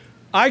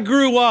I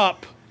grew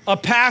up a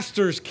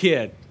pastor's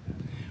kid.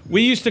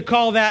 We used to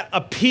call that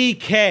a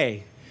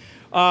PK.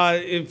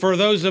 For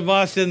those of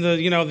us in the,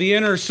 the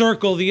inner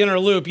circle, the inner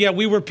loop, yeah,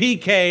 we were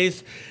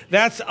PKs.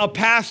 That's a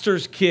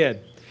pastor's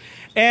kid.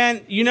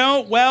 And,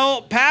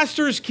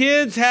 pastors'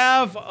 kids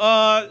have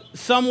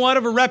somewhat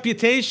of a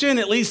reputation,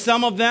 at least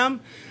some of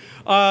them,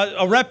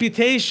 a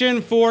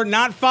reputation for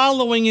not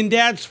following in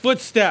dad's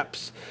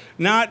footsteps,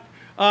 not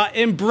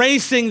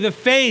embracing the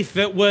faith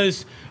that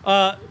was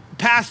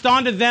passed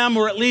on to them,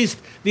 or at least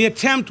the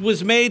attempt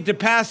was made to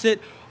pass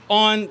it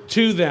on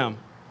to them.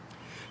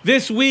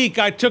 This week,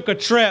 I took a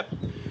trip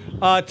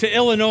to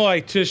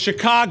Illinois, to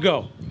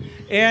Chicago,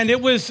 and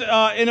it was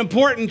an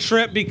important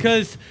trip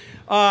because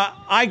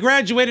I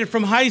graduated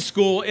from high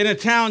school in a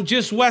town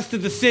just west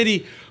of the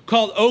city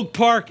called Oak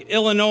Park,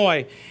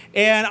 Illinois,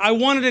 and I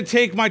wanted to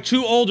take my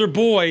two older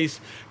boys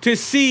to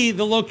see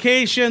the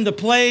location, the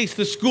place,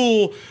 the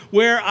school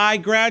where I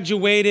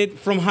graduated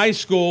from high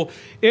school.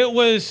 It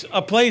was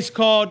a place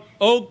called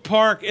Oak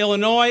Park,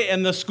 Illinois,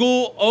 and the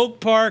school,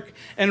 Oak Park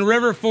and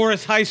River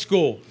Forest High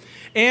School.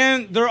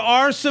 And there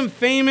are some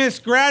famous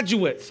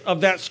graduates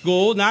of that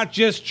school, not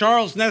just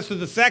Charles Nestor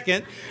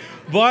II,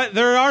 but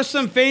there are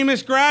some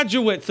famous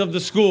graduates of the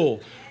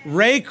school.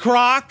 Ray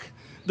Kroc,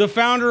 the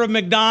founder of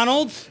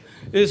McDonald's,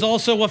 is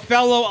also a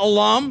fellow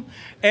alum,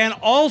 and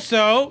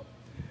also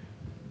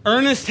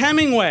Ernest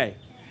Hemingway,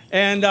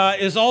 and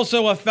is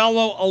also a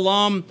fellow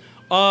alum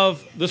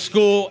of the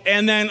school.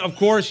 And then, of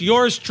course,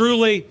 yours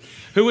truly,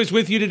 who is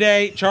with you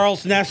today,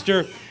 Charles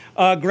Nestor,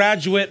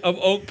 graduate of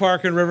Oak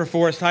Park and River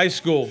Forest High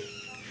School.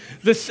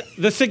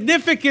 The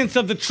significance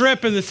of the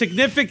trip and the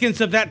significance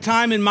of that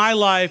time in my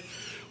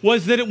life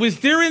was that it was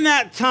during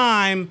that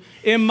time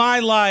in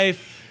my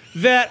life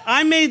that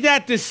I made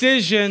that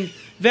decision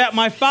that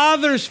my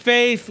father's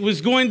faith was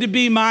going to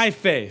be my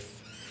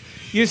faith.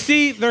 You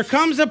see, there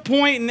comes a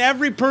point in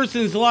every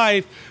person's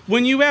life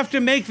when you have to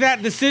make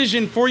that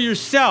decision for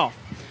yourself.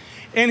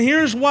 And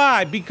here's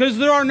why. Because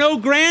there are no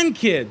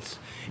grandkids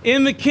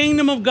in the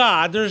kingdom of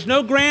God. There's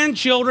no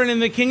grandchildren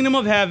in the kingdom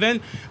of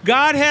heaven.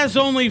 God has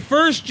only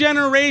first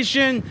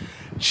generation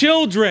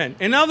children.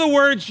 In other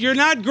words, you're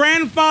not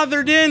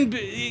grandfathered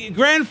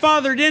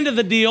into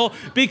the deal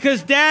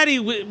because daddy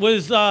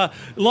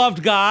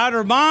loved God,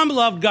 or mom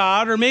loved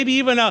God, or maybe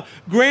even a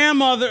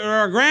grandmother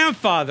or a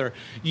grandfather.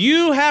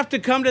 You have to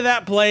come to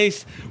that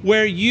place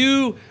where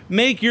you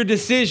make your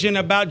decision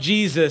about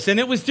Jesus. And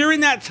it was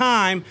during that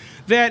time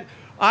that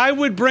I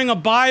would bring a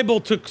Bible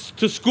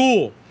to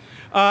school.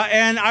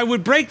 And I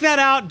would break that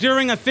out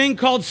during a thing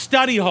called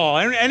study hall.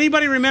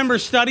 Anybody remember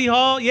study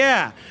hall?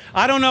 Yeah.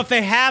 I don't know if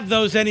they have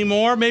those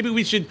anymore. Maybe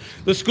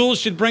the schools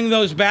should bring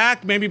those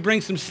back. Maybe bring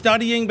some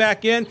studying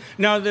back in.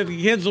 No, the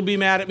kids will be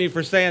mad at me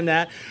for saying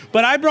that.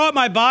 But I brought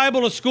my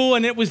Bible to school,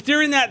 and it was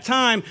during that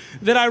time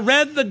that I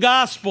read the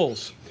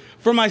Gospels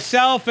for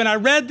myself, and I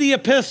read the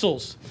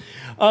epistles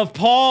of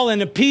Paul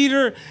and of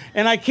Peter,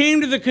 and I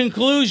came to the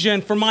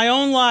conclusion for my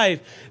own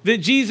life that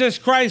Jesus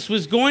Christ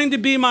was going to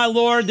be my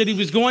Lord, that he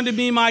was going to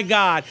be my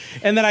God,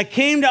 and that I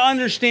came to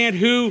understand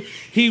who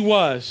he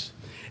was.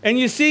 And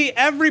you see,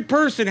 every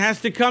person has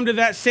to come to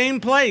that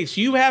same place.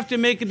 You have to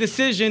make a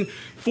decision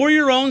for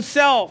your own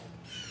self.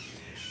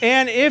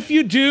 And if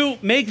you do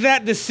make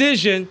that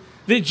decision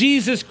that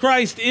Jesus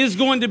Christ is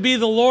going to be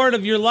the Lord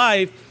of your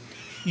life,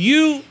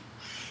 you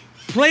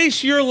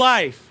place your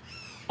life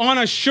on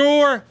a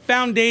sure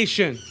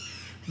foundation,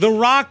 the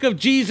rock of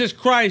Jesus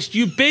Christ.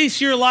 You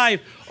base your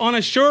life on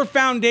a sure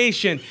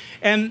foundation,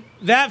 and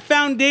that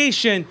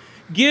foundation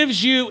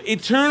gives you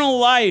eternal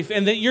life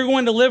and that you're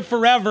going to live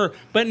forever.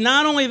 But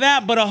not only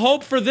that, but a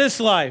hope for this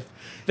life,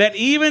 that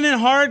even in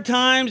hard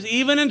times,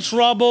 even in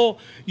trouble,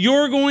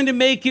 you're going to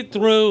make it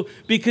through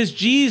because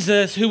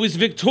Jesus, who is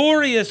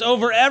victorious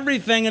over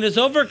everything and has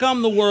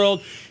overcome the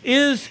world,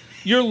 is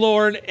your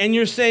Lord and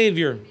your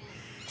Savior.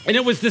 And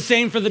it was the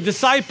same for the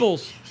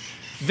disciples.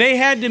 They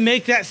had to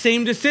make that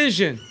same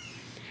decision.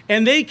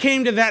 And they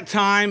came to that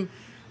time,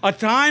 a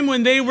time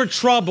when they were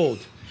troubled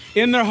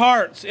in their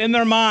hearts, in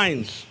their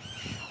minds.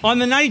 On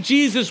the night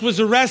Jesus was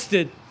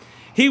arrested,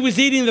 he was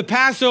eating the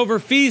Passover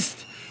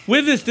feast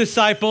with his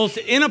disciples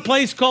in a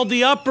place called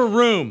the Upper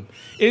Room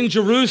in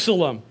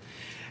Jerusalem.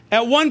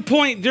 At one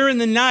point during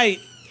the night,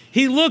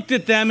 he looked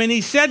at them and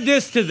he said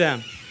this to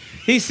them.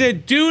 He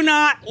said, "Do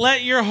not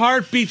let your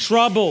heart be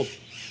troubled.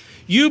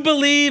 You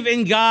believe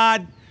in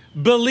God,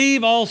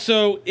 believe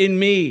also in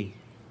me."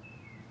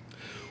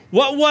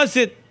 What was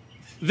it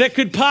that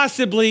could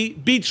possibly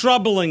be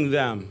troubling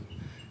them?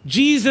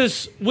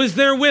 Jesus was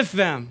there with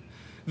them.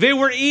 They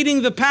were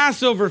eating the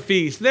Passover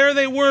feast. There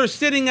they were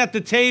sitting at the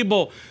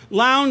table,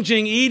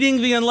 lounging, eating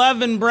the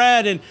unleavened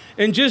bread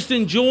and just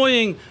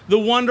enjoying the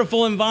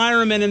wonderful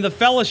environment and the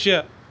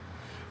fellowship.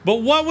 But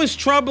what was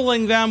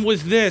troubling them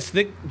was this,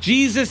 that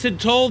Jesus had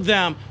told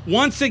them,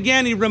 once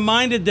again, he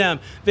reminded them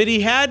that he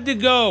had to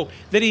go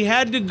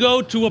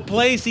to a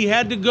place, he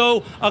had to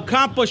go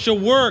accomplish a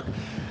work,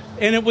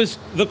 and it was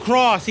the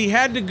cross. He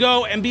had to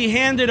go and be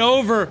handed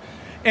over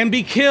and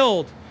be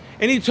killed.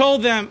 And he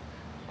told them,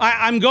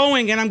 I'm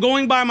going, and I'm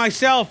going by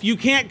myself. You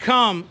can't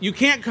come. You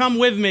can't come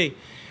with me.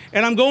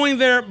 And I'm going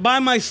there by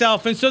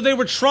myself. And so they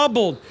were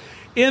troubled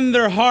in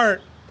their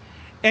heart.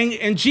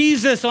 And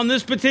Jesus, on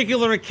this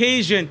particular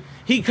occasion,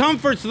 he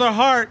comforts their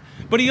heart,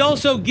 but he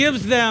also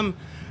gives them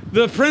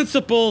the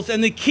principles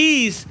and the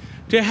keys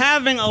to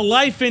having a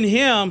life in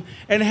him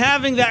and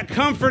having that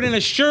comfort and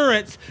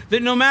assurance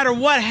that no matter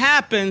what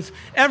happens,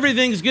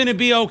 everything's going to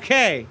be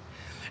okay.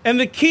 And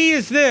the key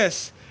is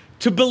this,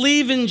 to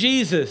believe in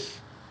Jesus.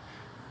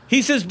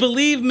 He says,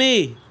 believe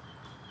me,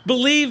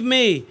 believe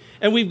me.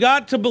 And we've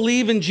got to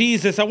believe in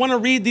Jesus. I want to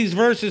read these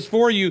verses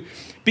for you.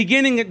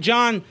 Beginning at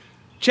John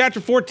chapter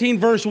 14,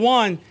 verse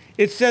 1,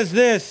 it says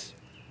this,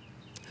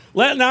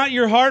 let not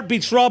your heart be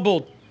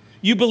troubled.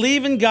 You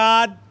believe in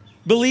God,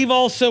 believe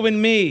also in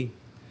me.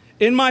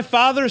 In my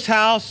Father's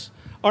house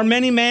are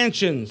many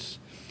mansions.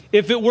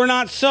 If it were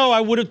not so, I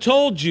would have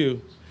told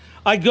you.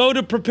 I go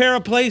to prepare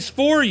a place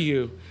for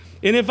you.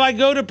 And if I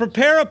go to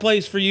prepare a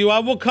place for you, I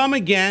will come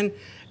again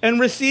and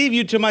receive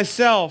you to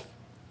myself,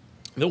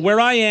 that where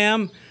I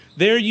am,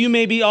 there you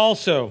may be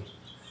also.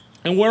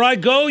 And where I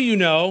go, you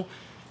know,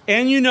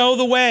 and you know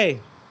the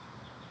way.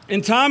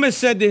 And Thomas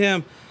said to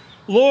him,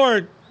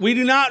 Lord, we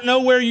do not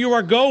know where you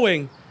are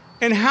going,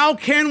 and how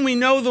can we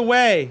know the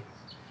way?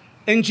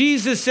 And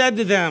Jesus said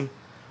to them,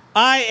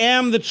 I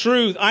am the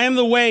truth. I am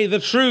the way, the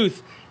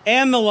truth,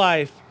 and the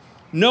life.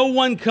 No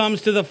one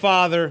comes to the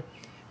Father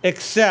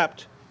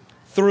except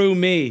through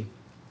me.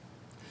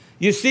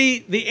 You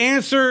see, the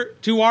answer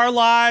to our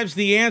lives,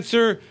 the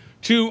answer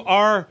to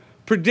our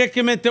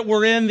predicament that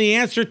we're in, the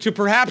answer to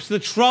perhaps the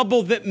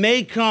trouble that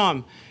may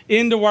come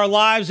into our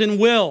lives and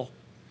will,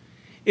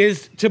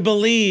 is to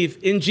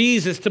believe in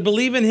Jesus, to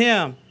believe in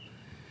him.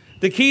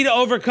 The key to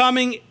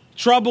overcoming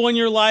trouble in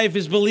your life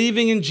is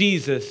believing in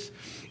Jesus.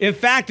 In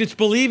fact, it's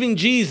believing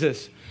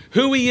Jesus,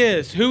 who he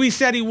is, who he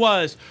said he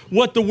was,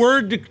 what the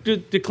word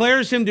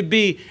declares him to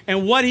be,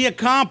 and what he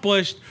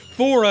accomplished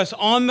for us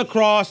on the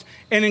cross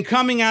and in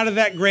coming out of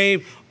that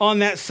grave on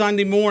that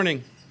Sunday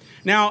morning.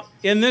 Now,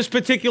 in this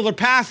particular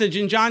passage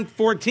in John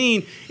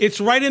 14,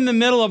 it's right in the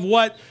middle of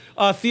what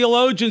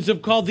theologians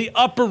have called the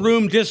upper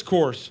room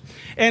discourse.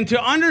 And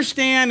to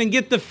understand and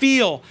get the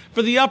feel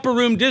for the upper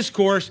room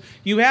discourse,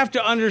 you have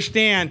to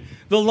understand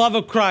the love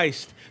of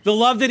Christ, the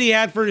love that he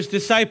had for his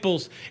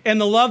disciples, and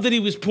the love that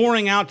he was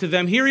pouring out to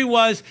them. Here he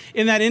was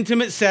in that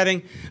intimate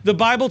setting. The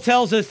Bible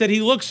tells us that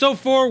he looked so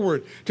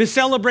forward to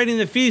celebrating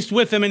the feast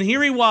with them, and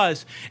here he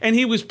was, and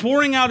he was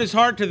pouring out his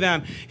heart to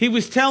them. He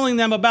was telling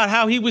them about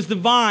how he was the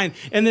vine,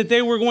 and that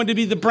they were going to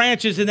be the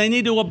branches, and they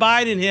need to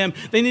abide in him.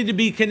 They need to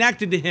be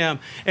connected to him.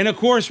 And of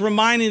course,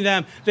 reminding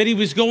them that he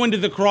was going to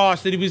the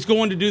cross, that he was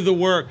going to do the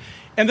work.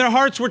 And their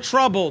hearts were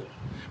troubled.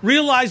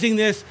 Realizing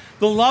this,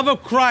 the love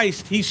of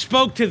Christ, he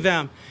spoke to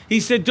them. He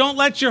said, don't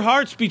let your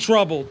hearts be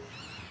troubled.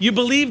 You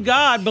believe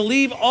God,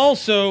 believe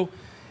also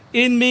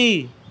in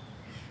me.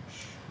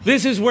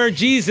 This is where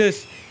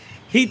Jesus,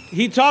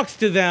 he talks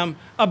to them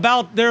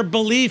about their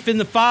belief in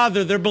the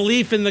Father, their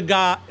belief in the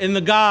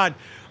God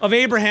of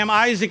Abraham,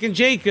 Isaac, and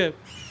Jacob.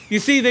 You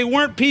see, they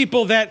weren't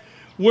people that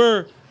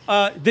were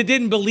that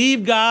didn't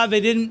believe God.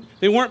 They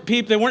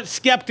weren't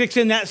skeptics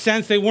in that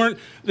sense. They weren't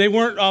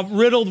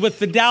riddled with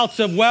the doubts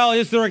of, well,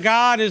 is there a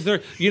God? Is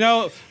there,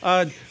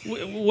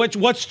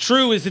 what's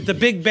true? Is it the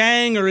Big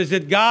Bang, or is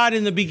it God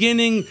in the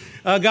beginning?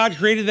 God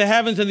created the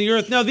heavens and the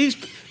earth. No,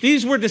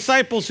 these were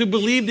disciples who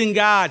believed in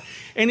God.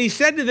 And he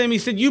said to them, he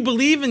said, you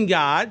believe in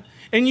God,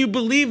 and you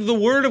believe the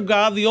word of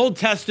God, the Old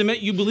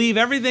Testament. You believe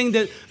everything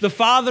that the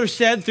Father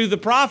said through the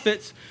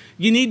prophets.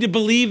 You need to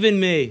believe in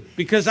me,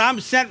 because I'm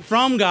sent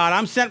from God.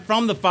 I'm sent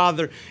from the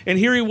Father. And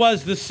here he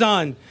was, the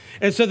Son.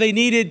 And so they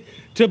needed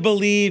to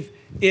believe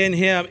in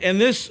him. And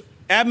this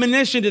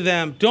admonition to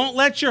them, don't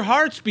let your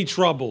hearts be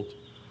troubled.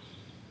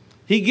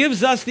 He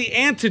gives us the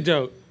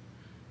antidote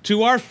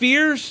to our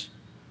fears,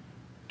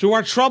 to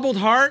our troubled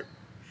heart,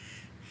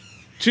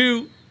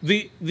 to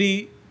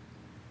the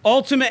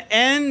ultimate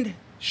end,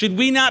 should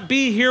we not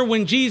be here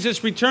when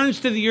Jesus returns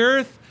to the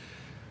earth,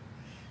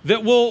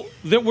 that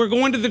we're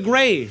going to the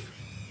grave.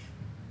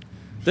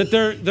 That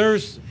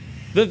there's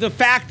the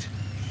fact,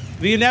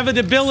 the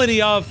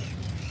inevitability of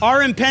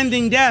our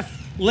impending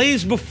death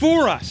lays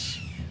before us.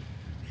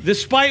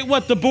 Despite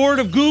what the board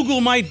of Google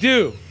might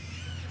do,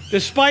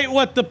 despite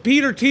what the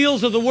Peter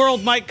Thiels of the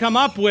world might come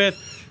up with,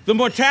 the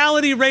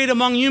mortality rate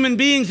among human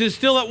beings is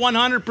still at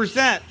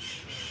 100%.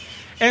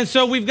 And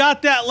so we've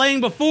got that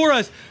laying before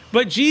us.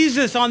 But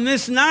Jesus, on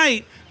this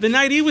night, the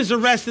night he was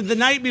arrested, the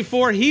night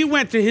before he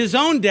went to his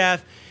own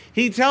death,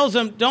 he tells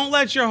them, don't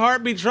let your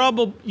heart be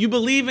troubled. You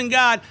believe in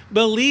God.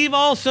 Believe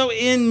also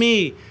in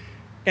me.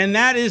 And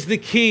that is the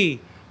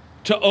key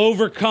to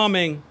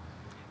overcoming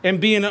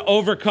and being an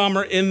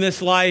overcomer in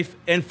this life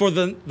and for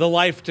the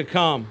life to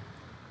come.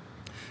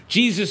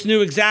 Jesus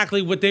knew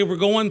exactly what they were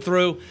going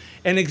through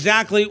and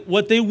exactly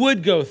what they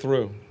would go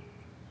through.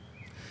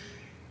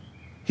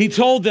 He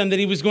told them that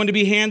he was going to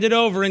be handed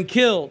over and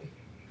killed.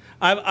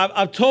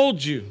 I've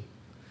told you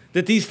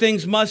that these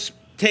things must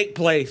take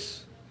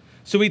place.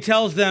 So he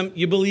tells them,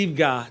 you believe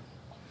God.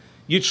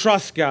 you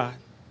trust God.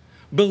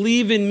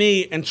 Believe in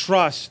me and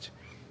trust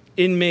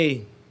in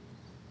me.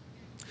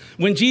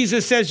 When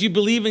Jesus says you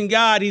believe in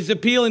God, he's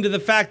appealing to the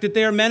fact that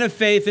they are men of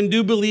faith and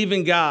do believe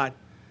in God.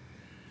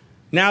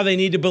 Now they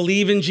need to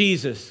believe in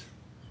Jesus.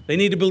 They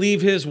need to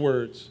believe his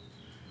words.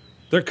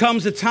 There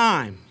comes a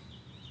time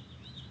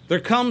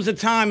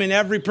in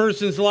every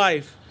person's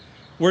life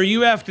where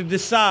you have to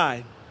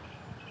decide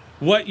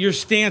what your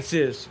stance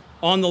is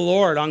on the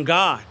Lord, on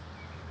God.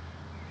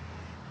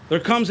 There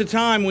comes a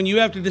time when you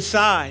have to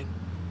decide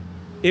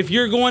if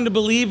you're going to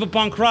believe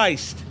upon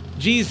Christ,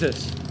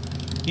 Jesus.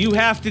 You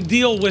have to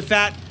deal with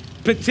that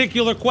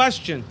particular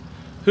question,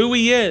 who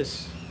he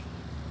is.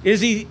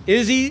 Is he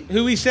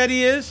who he said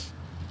he is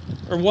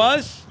or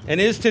was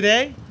and is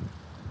today?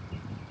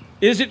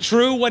 Is it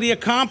true what he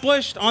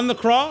accomplished on the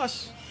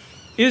cross?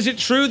 Is it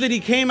true that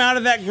he came out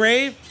of that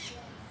grave?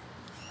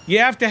 You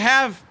have to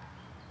have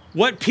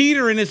what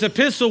Peter in his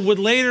epistle would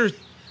later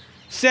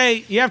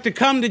say, you have to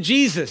come to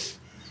Jesus.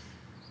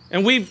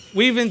 And we've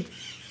in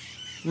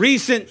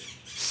recent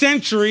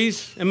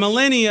centuries and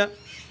millennia,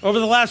 over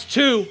the last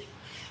 2,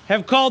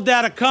 have called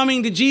that a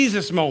coming to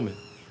Jesus moment.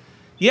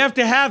 You have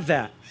to have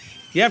that.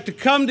 You have to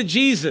come to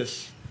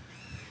Jesus.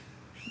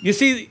 You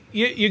see,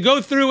 you go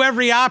through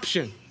every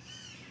option.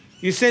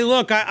 You say,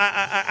 look,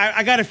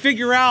 I got to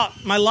figure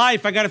out my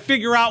life. I got to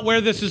figure out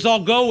where this is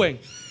all going.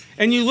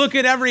 And you look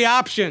at every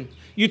option.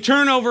 You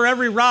turn over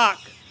every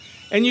rock.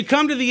 And you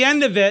come to the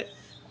end of it.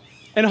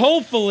 And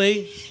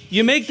hopefully,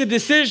 you make the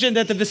decision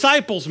that the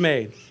disciples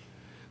made.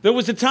 There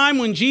was a time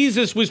when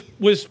Jesus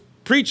was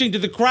preaching to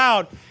the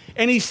crowd,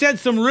 and he said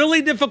some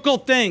really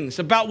difficult things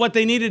about what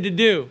they needed to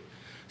do.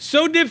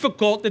 So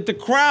difficult that the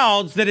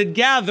crowds that had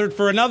gathered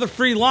for another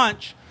free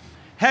lunch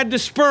had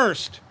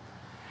dispersed.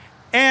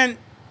 And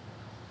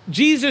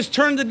Jesus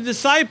turned to the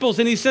disciples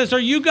and he says, are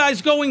you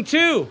guys going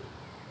too?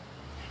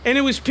 And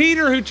it was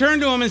Peter who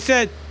turned to him and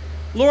said,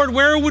 Lord,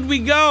 where would we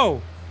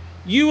go?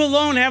 You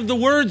alone have the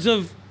words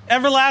of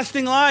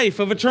everlasting life,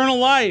 of eternal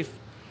life.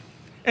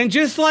 And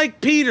just like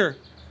Peter,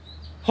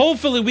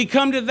 hopefully we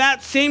come to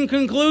that same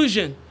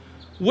conclusion.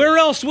 Where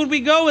else would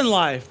we go in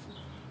life?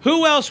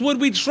 Who else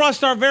would we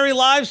trust our very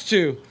lives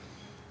to?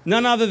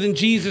 None other than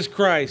Jesus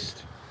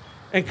Christ.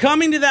 And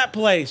coming to that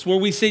place where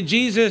we say,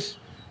 Jesus,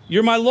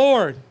 you're my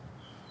Lord.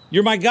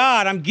 You're my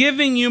God. I'm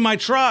giving you my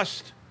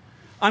trust.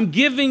 I'm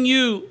giving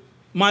you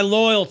my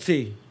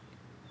loyalty.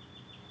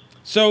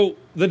 So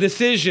the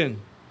decision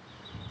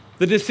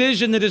that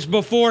is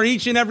before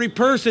each and every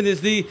person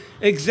is the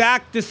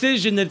exact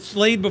decision that's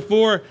laid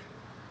before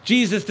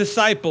Jesus'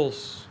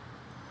 disciples.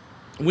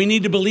 We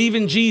need to believe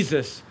in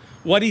Jesus,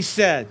 what he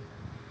said,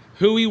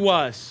 who he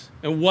was,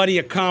 and what he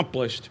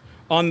accomplished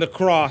on the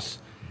cross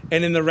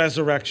and in the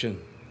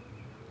resurrection.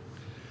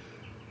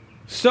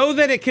 So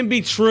that it can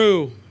be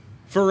true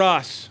for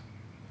us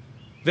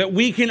that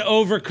we can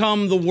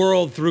overcome the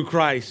world through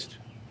Christ.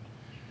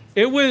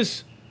 It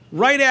was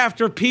right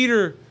after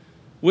Peter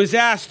was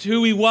asked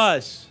who he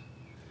was.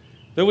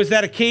 There was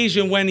that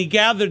occasion when he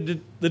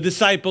gathered the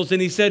disciples and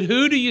he said,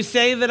 who do you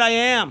say that I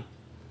am?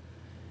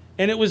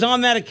 And it was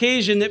on that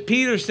occasion that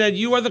Peter said,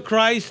 you are the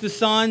Christ, the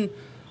Son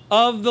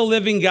of the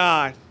living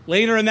God.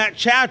 Later in that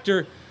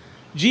chapter,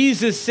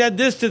 Jesus said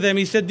this to them.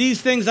 He said,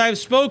 these things I have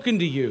spoken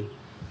to you,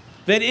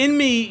 that in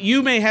me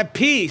you may have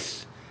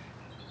peace.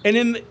 And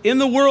in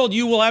the world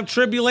you will have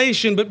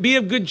tribulation, but be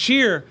of good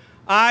cheer.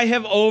 I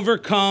have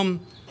overcome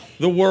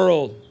the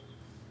world.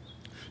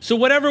 So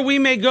whatever we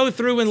may go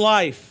through in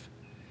life,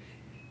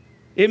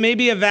 it may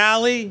be a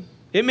valley.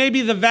 It may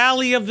be the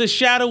valley of the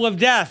shadow of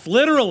death,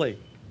 literally.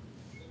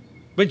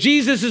 But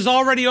Jesus has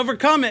already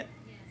overcome it.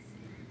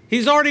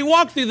 He's already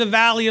walked through the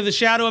valley of the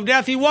shadow of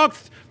death. He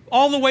walked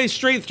all the way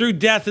straight through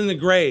death and the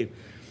grave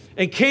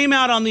and came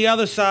out on the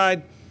other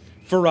side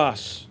for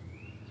us.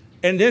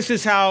 And this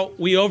is how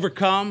we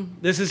overcome.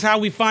 This is how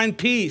we find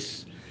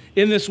peace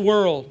in this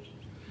world.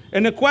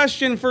 And the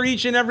question for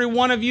each and every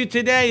one of you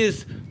today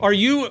is, are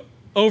you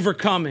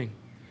overcoming?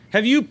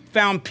 Have you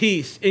found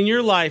peace in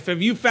your life?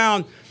 Have you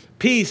found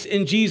peace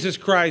in Jesus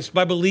Christ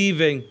by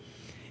believing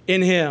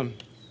in him?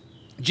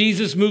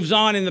 Jesus moves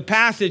on in the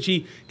passage.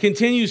 He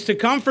continues to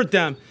comfort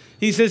them.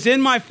 He says,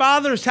 in my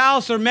Father's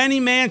house are many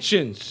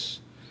mansions,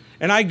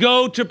 and I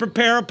go to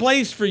prepare a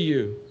place for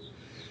you.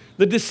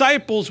 The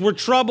disciples were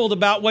troubled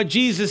about what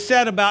Jesus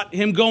said about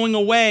him going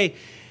away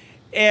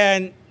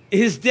and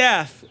his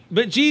death.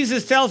 But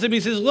Jesus tells him,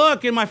 he says,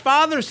 look, in my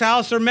Father's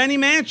house are many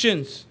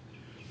mansions.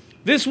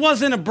 This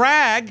wasn't a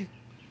brag.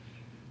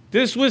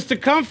 This was to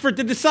comfort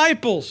the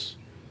disciples.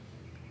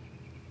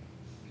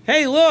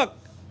 Hey, look,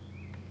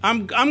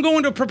 I'm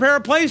going to prepare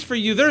a place for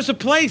you. There's a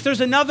place.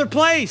 There's another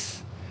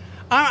place.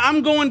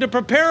 I'm going to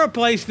prepare a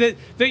place that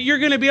you're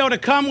going to be able to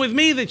come with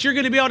me, that you're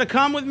going to be able to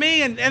come with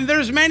me. And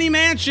there's many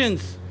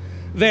mansions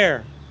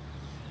there.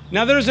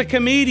 Now, there's a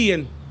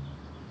comedian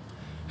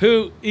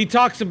who he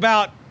talks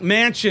about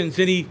mansions,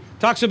 and he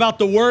talks about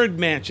the word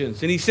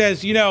mansions. And he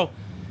says, you know,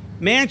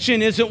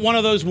 mansion isn't one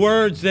of those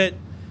words that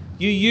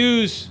you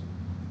use,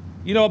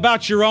 you know,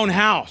 about your own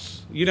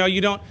house. You know,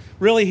 you don't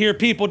really hear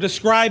people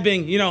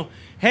describing, you know,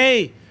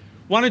 hey,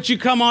 why don't you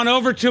come on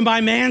over to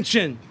my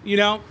mansion, you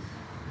know?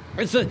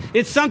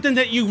 It's something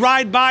that you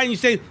ride by and you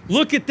say,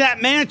 look at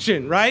that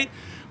mansion, right?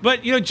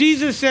 But, you know,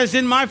 Jesus says,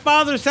 in my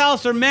Father's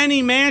house are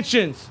many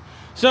mansions.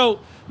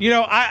 So, you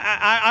know,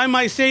 I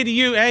might say to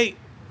you, hey,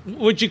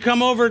 would you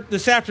come over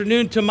this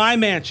afternoon to my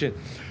mansion?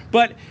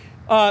 But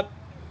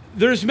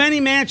there's many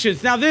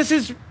mansions. Now, this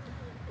has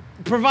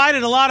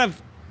provided a lot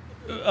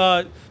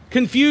of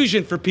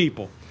confusion for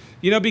people,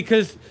 you know,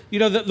 because, you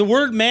know, the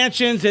word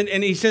mansions,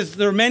 and he says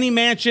there are many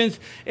mansions,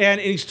 and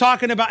he's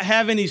talking about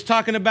heaven. He's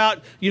talking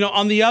about, you know,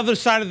 on the other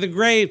side of the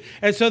grave.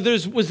 And so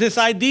was this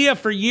idea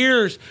for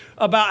years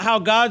about how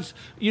God's,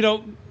 you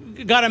know,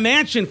 got a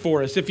mansion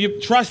for us. If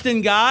you trust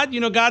in God, you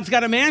know, God's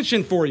got a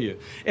mansion for you.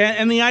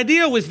 And the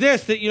idea was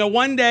this, that, you know,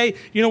 one day,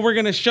 you know, we're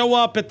going to show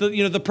up at the,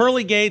 you know, the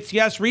pearly gates.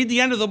 Yes, read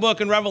the end of the book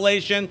in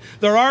Revelation.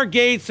 There are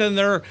gates and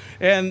there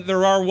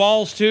are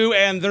walls too,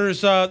 and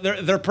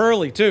they're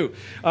pearly too.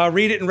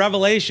 Read it in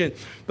Revelation.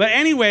 But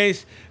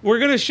anyways, we're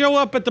going to show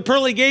up at the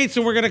pearly gates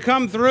and we're going to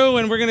come through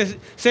and we're going to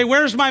say,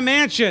 where's my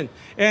mansion?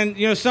 And,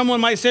 you know,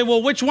 someone might say,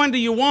 well, which one do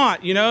you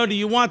want? You know, do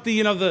you want the,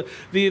 you know,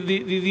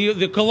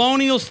 the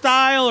colonial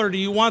style, or do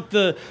you want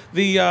the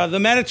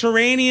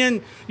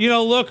Mediterranean, you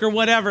know, look, or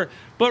whatever?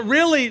 But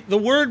really, the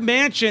word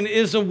mansion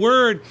is a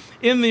word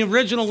in the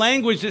original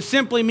language that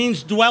simply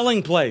means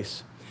dwelling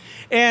place.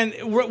 And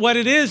what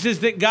it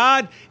is that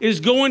God is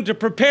going to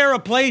prepare a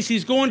place.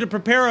 He's going to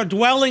prepare a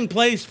dwelling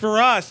place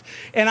for us.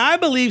 And I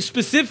believe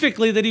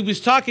specifically that he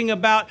was talking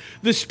about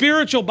the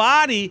spiritual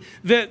body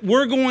that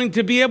we're going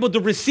to be able to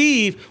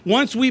receive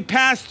once we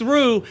pass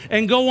through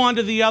and go on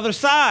to the other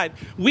side.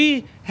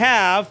 We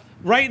have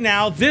right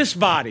now this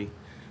body.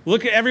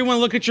 Look at everyone,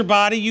 look at your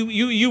body.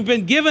 You've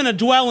been given a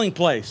dwelling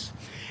place.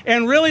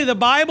 And really the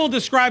Bible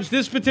describes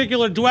this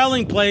particular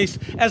dwelling place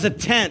as a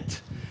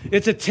tent.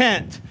 It's a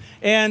tent.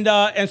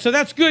 And so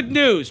that's good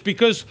news,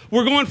 because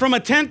we're going from a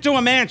tent to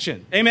a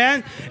mansion.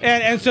 Amen?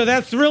 And so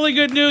that's really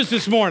good news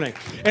this morning.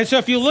 And so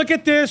if you look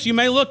at this, you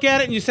may look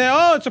at it and you say,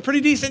 oh, it's a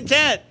pretty decent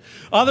tent.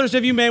 Others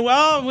of you may,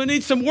 well, we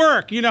need some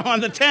work, you know,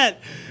 on the tent.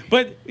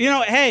 But, you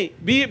know, hey,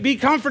 be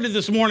comforted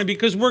this morning,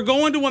 because we're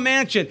going to a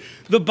mansion.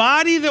 The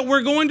body that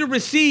we're going to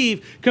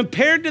receive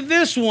compared to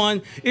this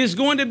one is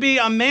going to be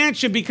a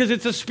mansion, because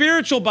it's a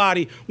spiritual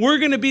body. We're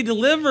going to be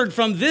delivered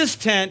from this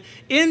tent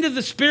into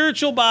the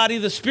spiritual body,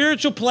 the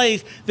spiritual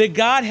place that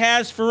God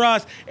has for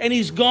us. And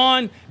he's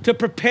gone to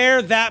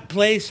prepare that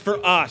place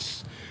for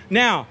us.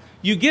 Now,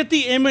 you get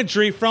the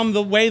imagery from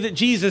the way that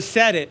Jesus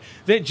said it,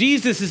 that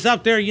Jesus is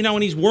up there, you know,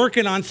 and he's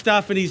working on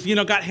stuff, and he's, you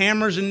know, got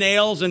hammers and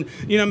nails and,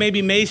 you know,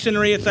 maybe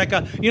masonry. It's like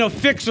a, you know,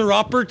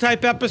 fixer-upper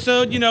type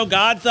episode. You know,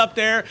 God's up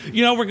there,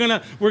 you know,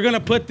 we're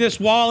gonna put this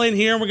wall in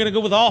here, and we're gonna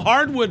go with all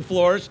hardwood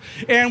floors,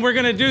 and we're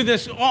gonna do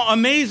this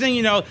amazing,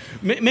 you know,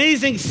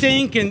 amazing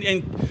sink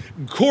and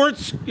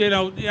quartz, you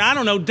know, I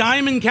don't know,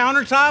 diamond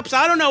countertops.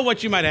 I don't know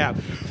what you might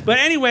have. But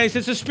anyways,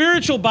 it's a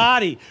spiritual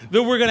body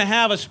that we're going to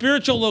have, a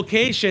spiritual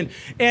location,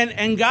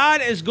 and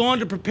God is going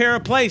to prepare a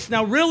place.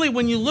 Now, really,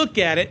 when you look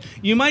at it,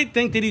 you might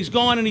think that he's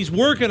gone and he's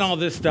working all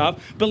this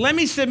stuff, but let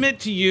me submit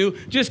to you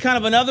just kind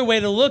of another way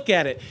to look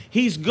at it.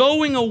 He's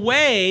going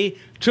away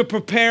to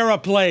prepare a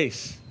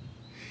place.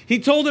 He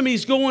told him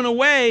he's going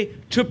away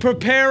to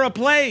prepare a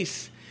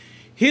place.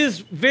 His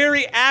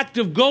very act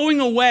of going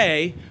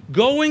away,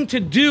 going to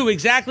do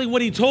exactly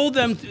what he told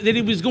them that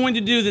he was going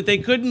to do, that they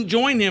couldn't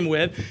join him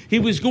with. He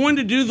was going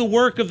to do the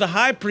work of the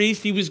high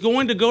priest. He was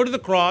going to go to the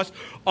cross,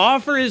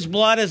 offer his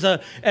blood as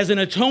an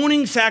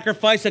atoning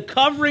sacrifice, a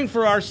covering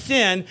for our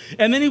sin,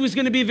 and then he was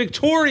going to be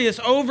victorious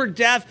over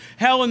death,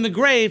 hell, and the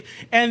grave.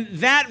 And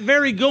that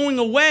very going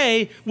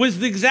away was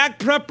the exact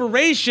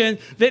preparation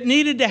that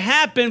needed to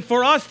happen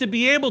for us to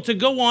be able to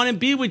go on and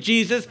be with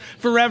Jesus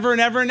forever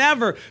and ever and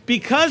ever.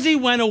 Because he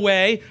went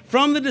away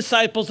from the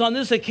disciples on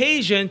this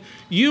occasion,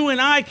 you and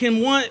I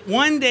can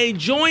one day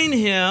join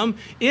him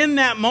in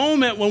that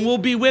moment when we'll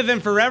be with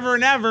him forever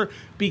and ever,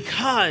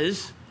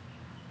 because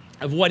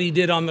of what he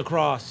did on the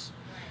cross,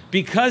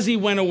 because he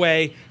went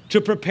away to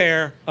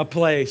prepare a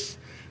place.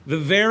 The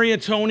very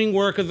atoning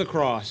work of the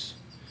cross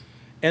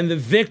and the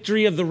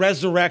victory of the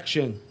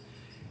resurrection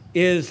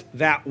is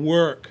that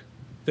work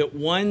that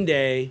one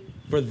day,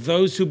 for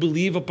those who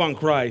believe upon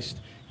Christ,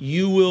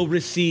 you will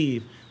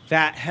receive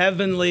that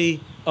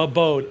heavenly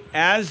abode.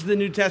 As the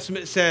New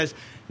Testament says,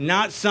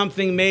 not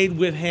something made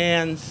with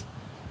hands,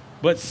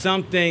 but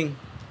something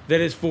that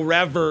is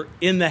forever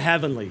in the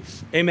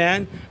heavenlies.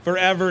 Amen?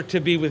 Forever to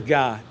be with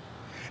God.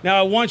 Now,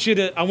 I want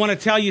to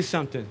tell you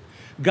something.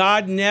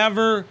 God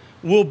never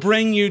will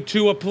bring you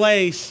to a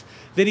place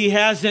that he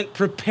hasn't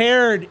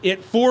prepared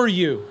it for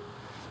you.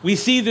 We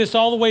see this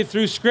all the way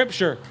through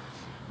Scripture.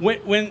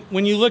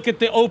 When you look at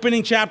the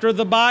opening chapter of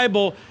the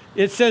Bible,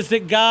 it says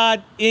that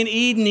God in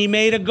Eden, he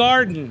made a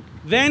garden.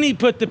 Then he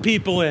put the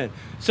people in.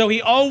 So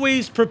he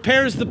always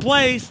prepares the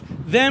place,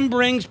 then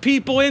brings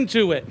people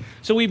into it.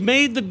 So he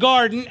made the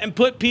garden and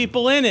put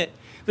people in it.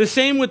 The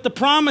same with the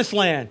promised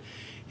land.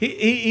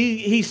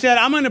 He said,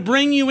 I'm going to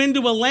bring you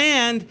into a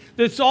land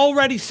that's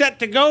already set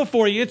to go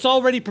for you. It's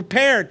already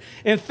prepared.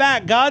 In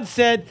fact, God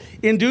said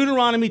in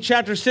Deuteronomy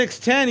chapter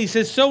 6:10, he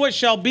says, so it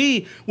shall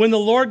be when the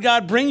Lord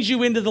God brings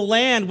you into the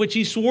land which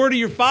he swore to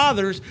your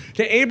fathers,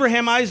 to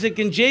Abraham, Isaac,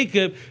 and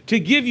Jacob, to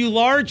give you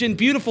large and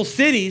beautiful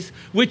cities,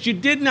 which you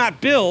did not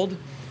build,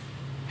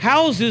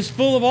 houses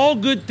full of all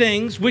good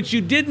things, which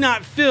you did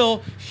not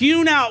fill,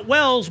 hewn out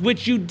wells,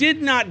 which you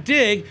did not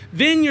dig,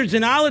 vineyards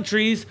and olive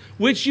trees,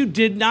 which you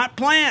did not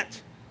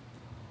plant.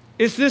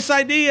 It's this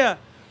idea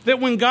that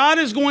when God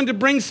is going to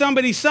bring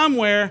somebody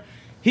somewhere,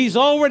 he's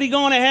already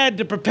gone ahead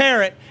to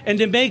prepare it and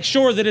to make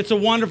sure that it's a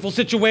wonderful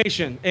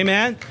situation.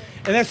 Amen?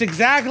 And that's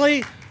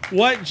exactly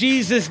what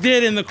Jesus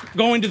did in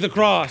going to the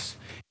cross.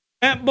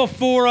 He went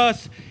before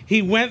us.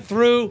 He went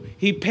through,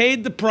 he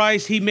paid the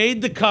price, he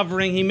made the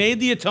covering, he made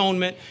the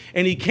atonement,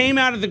 and he came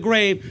out of the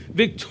grave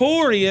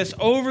victorious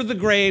over the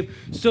grave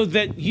so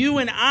that you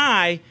and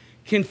I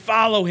can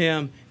follow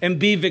him and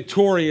be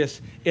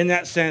victorious in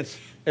that sense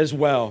as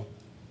well.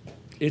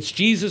 It's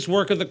Jesus'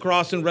 work of the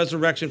cross and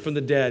resurrection from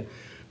the dead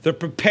that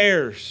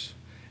prepares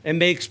and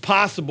makes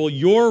possible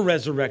your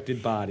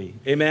resurrected body.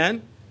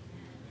 Amen?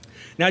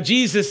 Now,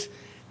 Jesus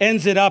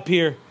ends it up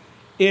here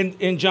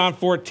in John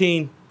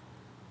 14.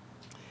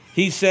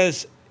 He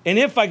says, and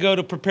if I go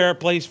to prepare a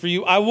place for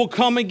you, I will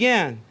come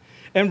again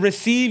and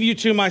receive you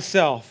to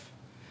myself,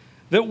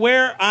 that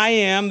where I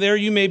am, there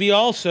you may be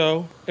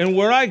also, and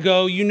where I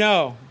go, you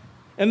know,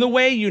 and the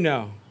way you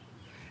know.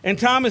 And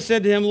Thomas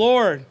said to him,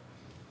 Lord,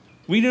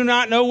 we do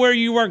not know where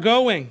you are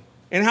going,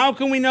 and how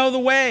can we know the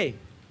way?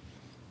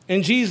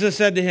 And Jesus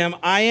said to him,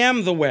 I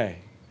am the way,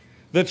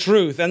 the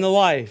truth, and the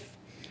life.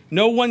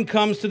 No one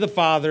comes to the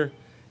Father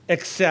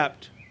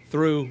except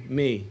through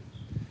me.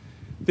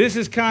 This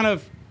is kind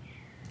of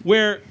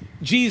where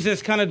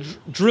Jesus kind of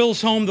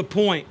drills home the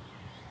point.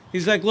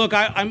 He's like, look,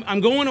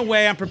 I'm going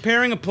away. I'm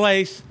preparing a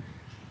place,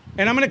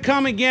 and I'm going to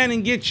come again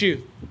and get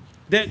you,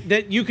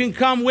 that you can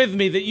come with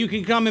me, that you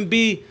can come and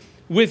be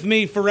with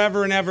me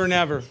forever and ever and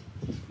ever.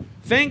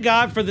 Thank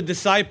God for the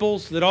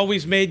disciples that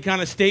always made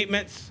kind of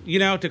statements,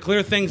 to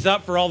clear things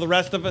up for all the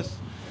rest of us.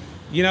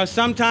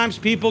 Sometimes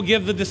people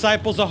give the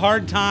disciples a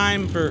hard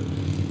time for,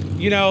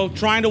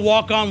 trying to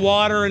walk on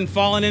water and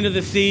falling into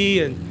the sea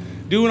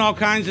and doing all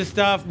kinds of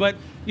stuff. But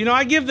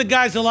I give the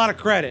guys a lot of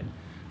credit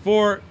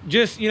for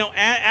just,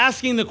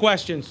 asking the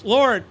questions.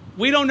 Lord,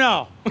 we don't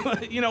know.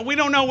 We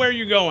don't know where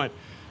you're going.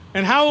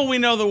 And how will we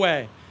know the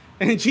way?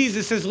 And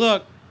Jesus says,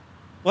 look,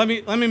 let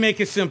me make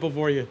it simple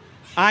for you.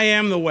 I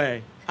am the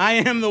way. I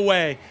am the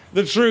way,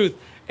 the truth,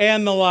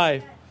 and the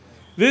life.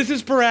 This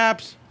is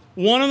perhaps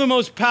one of the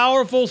most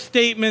powerful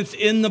statements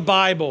in the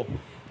Bible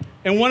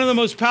and one of the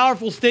most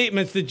powerful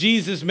statements that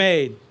Jesus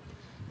made.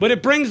 But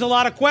it brings a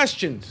lot of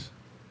questions.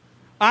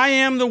 I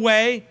am the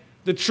way,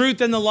 the truth,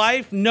 and the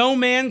life. No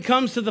man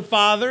comes to the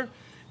Father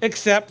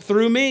except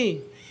through me.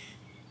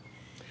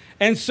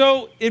 And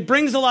so it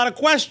brings a lot of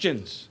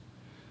questions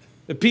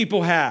that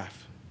people have.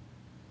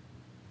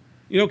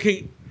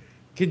 Can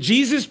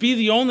Jesus be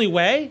the only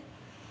way?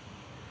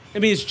 I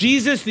mean, is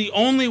Jesus the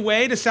only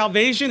way to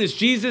salvation? Is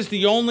Jesus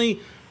the only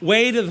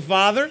way to the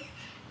Father?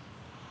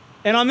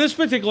 And on this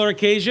particular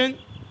occasion,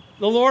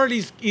 the Lord,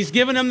 he's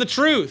given him the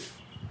truth.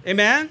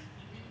 Amen?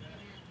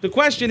 The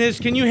question is,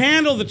 can you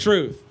handle the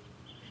truth?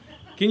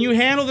 Can you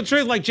handle the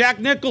truth? Like Jack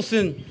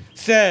Nicholson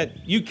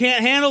said, you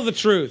can't handle the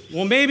truth.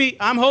 Well, maybe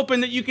I'm hoping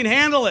that you can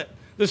handle it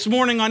this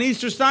morning on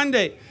Easter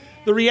Sunday.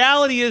 The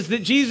reality is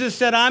that Jesus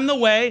said, I'm the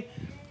way,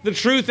 the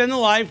truth, and the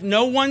life.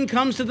 No one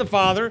comes to the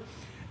Father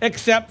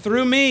except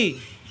through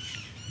me.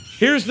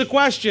 Here's the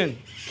question.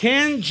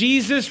 Can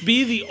Jesus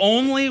be the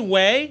only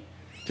way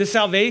to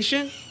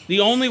salvation? The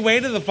only way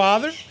to the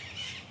Father?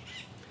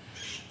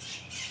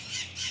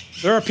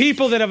 There are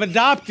people that have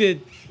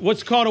adopted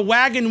what's called a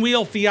wagon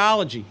wheel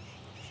theology.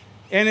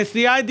 And it's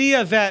the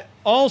idea that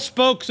all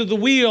spokes of the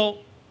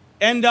wheel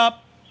end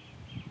up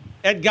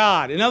at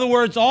God. In other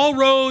words, all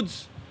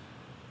roads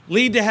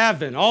lead to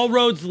heaven. All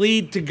roads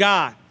lead to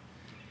God.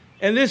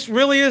 And this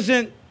really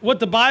isn't what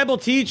the Bible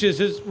teaches.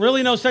 There's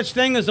really no such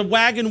thing as a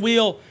wagon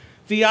wheel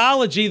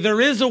theology.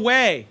 There is a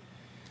way.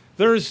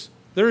 There's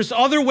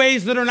other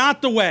ways that are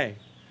not the way.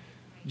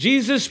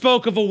 Jesus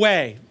spoke of a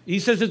way. He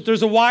says that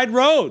there's a wide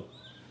road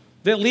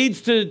that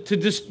leads to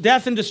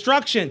death and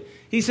destruction.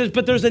 He says,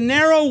 but there's a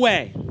narrow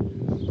way.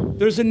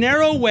 There's a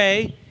narrow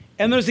way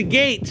and there's a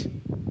gate.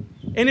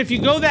 And if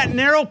you go that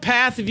narrow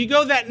path, if you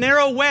go that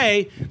narrow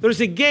way,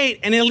 there's a gate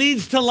and it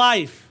leads to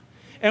life.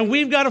 And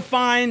we've got to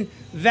find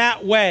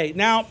that way.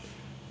 Now,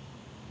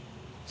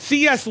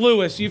 C.S.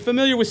 Lewis, you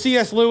familiar with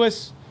C.S.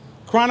 Lewis?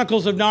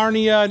 Chronicles of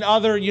Narnia and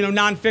other,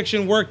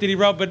 nonfiction work that he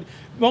wrote, but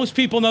most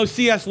people know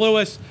C.S.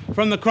 Lewis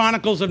from the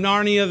Chronicles of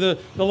Narnia,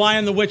 the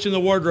Lion, the Witch, and the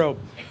Wardrobe.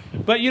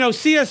 But,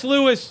 C.S.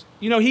 Lewis,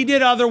 he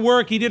did other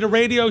work. He did a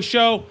radio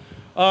show,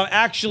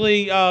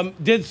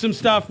 did some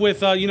stuff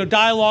with,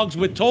 dialogues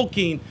with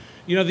Tolkien,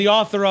 the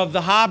author of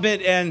The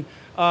Hobbit and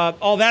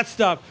all that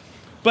stuff.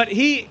 But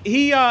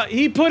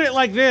he put it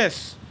like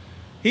this.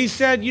 He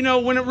said,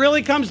 when it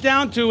really comes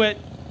down to it,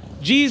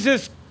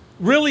 Jesus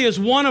really is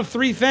one of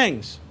three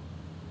things.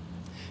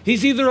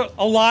 He's either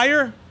a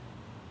liar,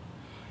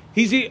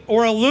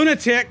 or a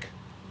lunatic,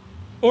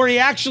 or he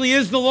actually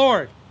is the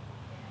Lord.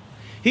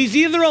 He's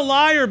either a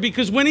liar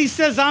because when he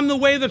says, I'm the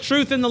way, the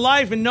truth, and the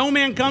life, and no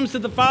man comes to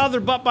the Father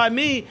but by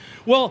me,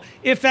 well,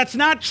 if that's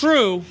not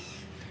true,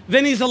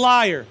 then he's a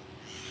liar.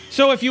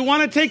 So if you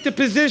want to take the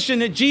position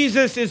that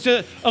Jesus is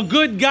a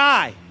good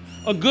guy,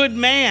 a good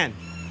man,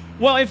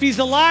 well, if he's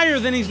a liar,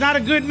 then he's not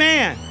a good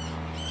man.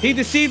 He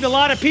deceived a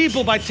lot of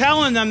people by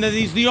telling them that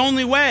he's the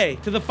only way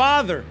to the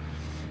Father.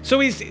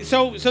 So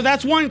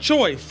that's one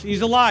choice.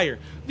 He's a liar.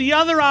 The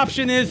other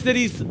option is that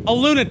he's a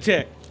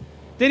lunatic.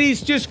 That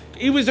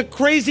he was a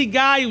crazy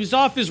guy. He was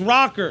off his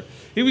rocker.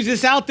 He was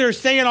just out there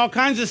saying all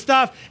kinds of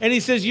stuff. And he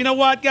says, you know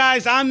what,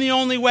 guys? I'm the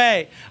only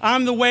way.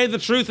 I'm the way, the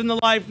truth, and the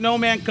life. No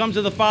man comes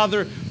to the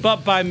Father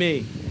but by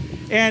me.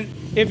 And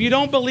if you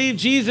don't believe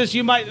Jesus,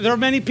 there are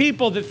many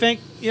people that think,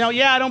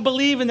 I don't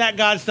believe in that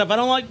God stuff.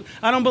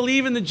 I don't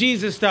believe in the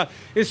Jesus stuff.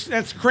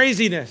 That's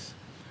craziness.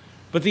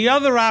 But the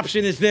other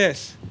option is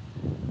this,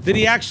 that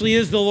he actually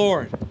is the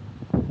Lord.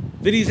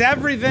 That he's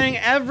everything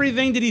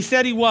that he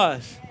said he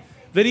was.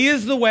 That he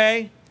is the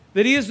way,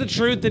 that he is the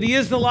truth, that he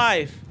is the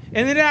life.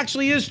 And it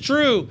actually is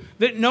true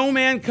that no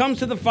man comes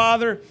to the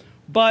Father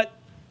but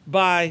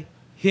by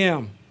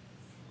him.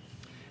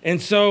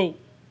 And so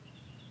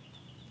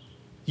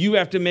you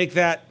have to make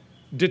that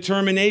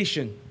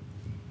determination.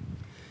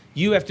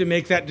 You have to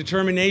make that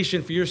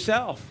determination for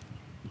yourself.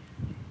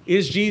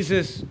 Is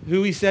Jesus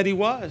who he said he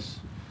was?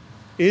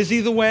 Is he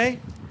the way?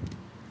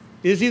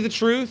 Is he the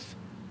truth?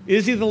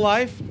 Is he the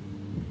life?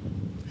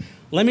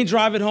 Let me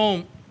drive it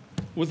home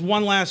with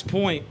one last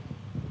point.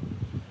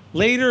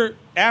 Later,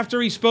 after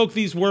he spoke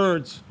these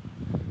words,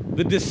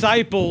 the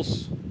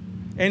disciples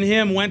and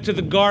him went to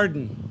the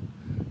garden.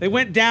 They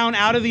went down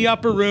out of the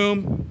upper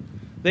room.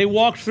 They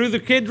walked through the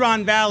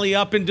Kidron Valley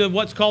up into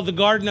what's called the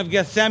Garden of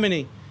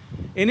Gethsemane.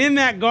 And in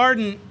that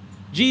garden,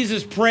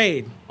 Jesus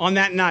prayed on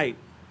that night.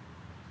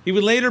 He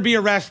would later be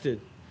arrested.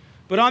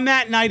 But on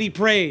that night, he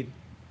prayed.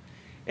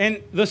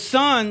 And the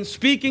Son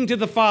speaking to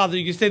the Father,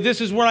 you can say,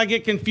 this is where I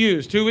get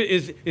confused. Who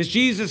is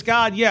Jesus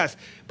God? Yes.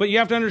 But you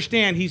have to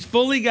understand, he's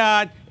fully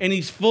God and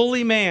he's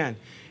fully man.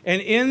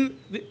 And in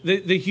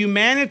the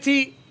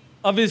humanity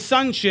of his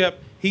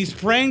sonship, he's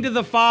praying to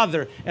the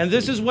Father. And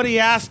this is what he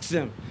asks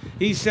him.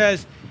 He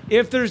says,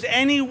 if there's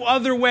any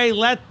other way,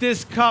 let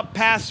this cup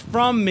pass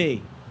from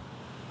me.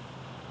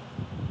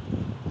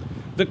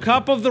 The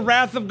cup of the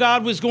wrath of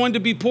God was going to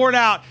be poured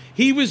out.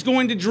 He was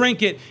going to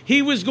drink it.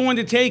 He was going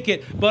to take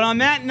it. But on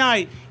that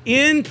night,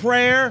 in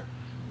prayer,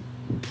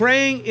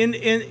 praying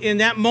in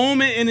that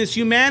moment in his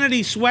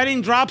humanity,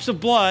 sweating drops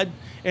of blood,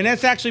 and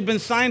that's actually been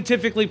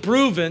scientifically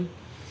proven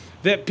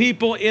that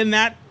people in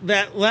that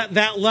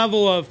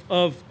level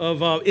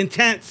of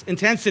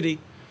intensity,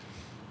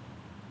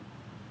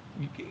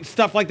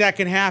 stuff like that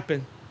can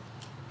happen.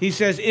 He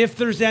says, if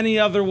there's any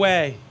other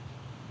way,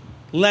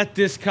 let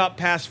this cup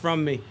pass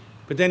from me.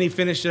 But then he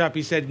finished it up.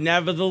 He said,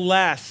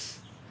 nevertheless,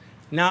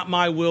 not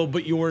my will,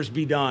 but yours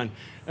be done.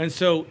 And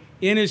so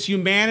in his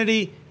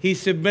humanity, he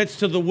submits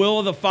to the will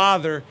of the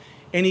Father,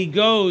 and he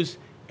goes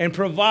and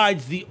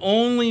provides the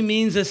only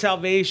means of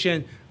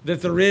salvation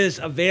that there is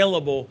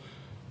available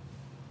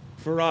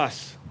for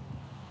us,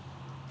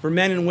 for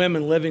men and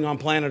women living on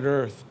planet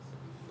Earth.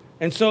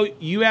 And so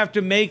you have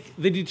to make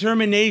the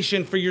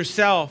determination for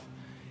yourself.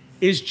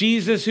 Is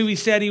Jesus who he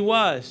said he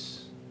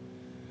was?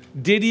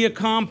 Did he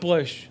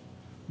accomplish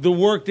the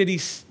work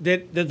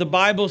that the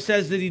Bible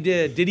says that he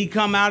did? Did he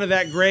come out of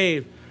that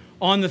grave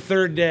on the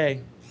third day?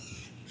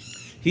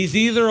 He's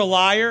either a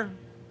liar,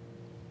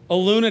 a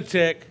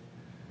lunatic,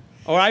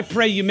 or I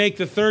pray you make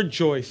the third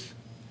choice.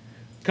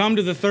 Come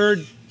to the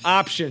third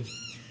option,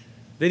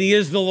 that he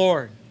is the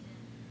Lord,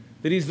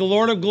 that he's the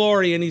Lord of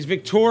glory and he's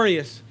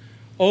victorious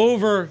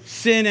over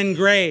sin and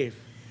grave.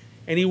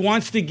 And he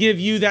wants to give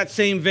you that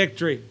same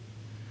victory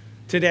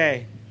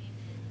today.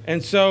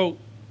 And so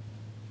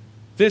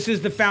this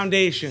is the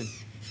foundation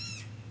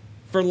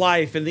for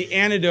life and the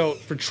antidote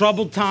for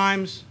troubled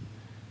times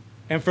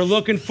and for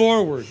looking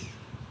forward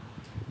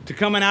to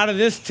coming out of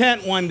this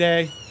tent one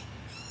day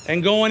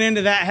and going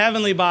into that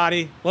heavenly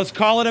body. Let's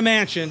call it a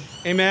mansion.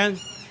 Amen.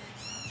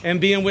 And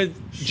being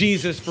with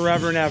Jesus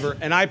forever and ever.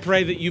 And I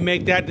pray that you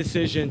make that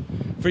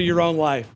decision for your own life.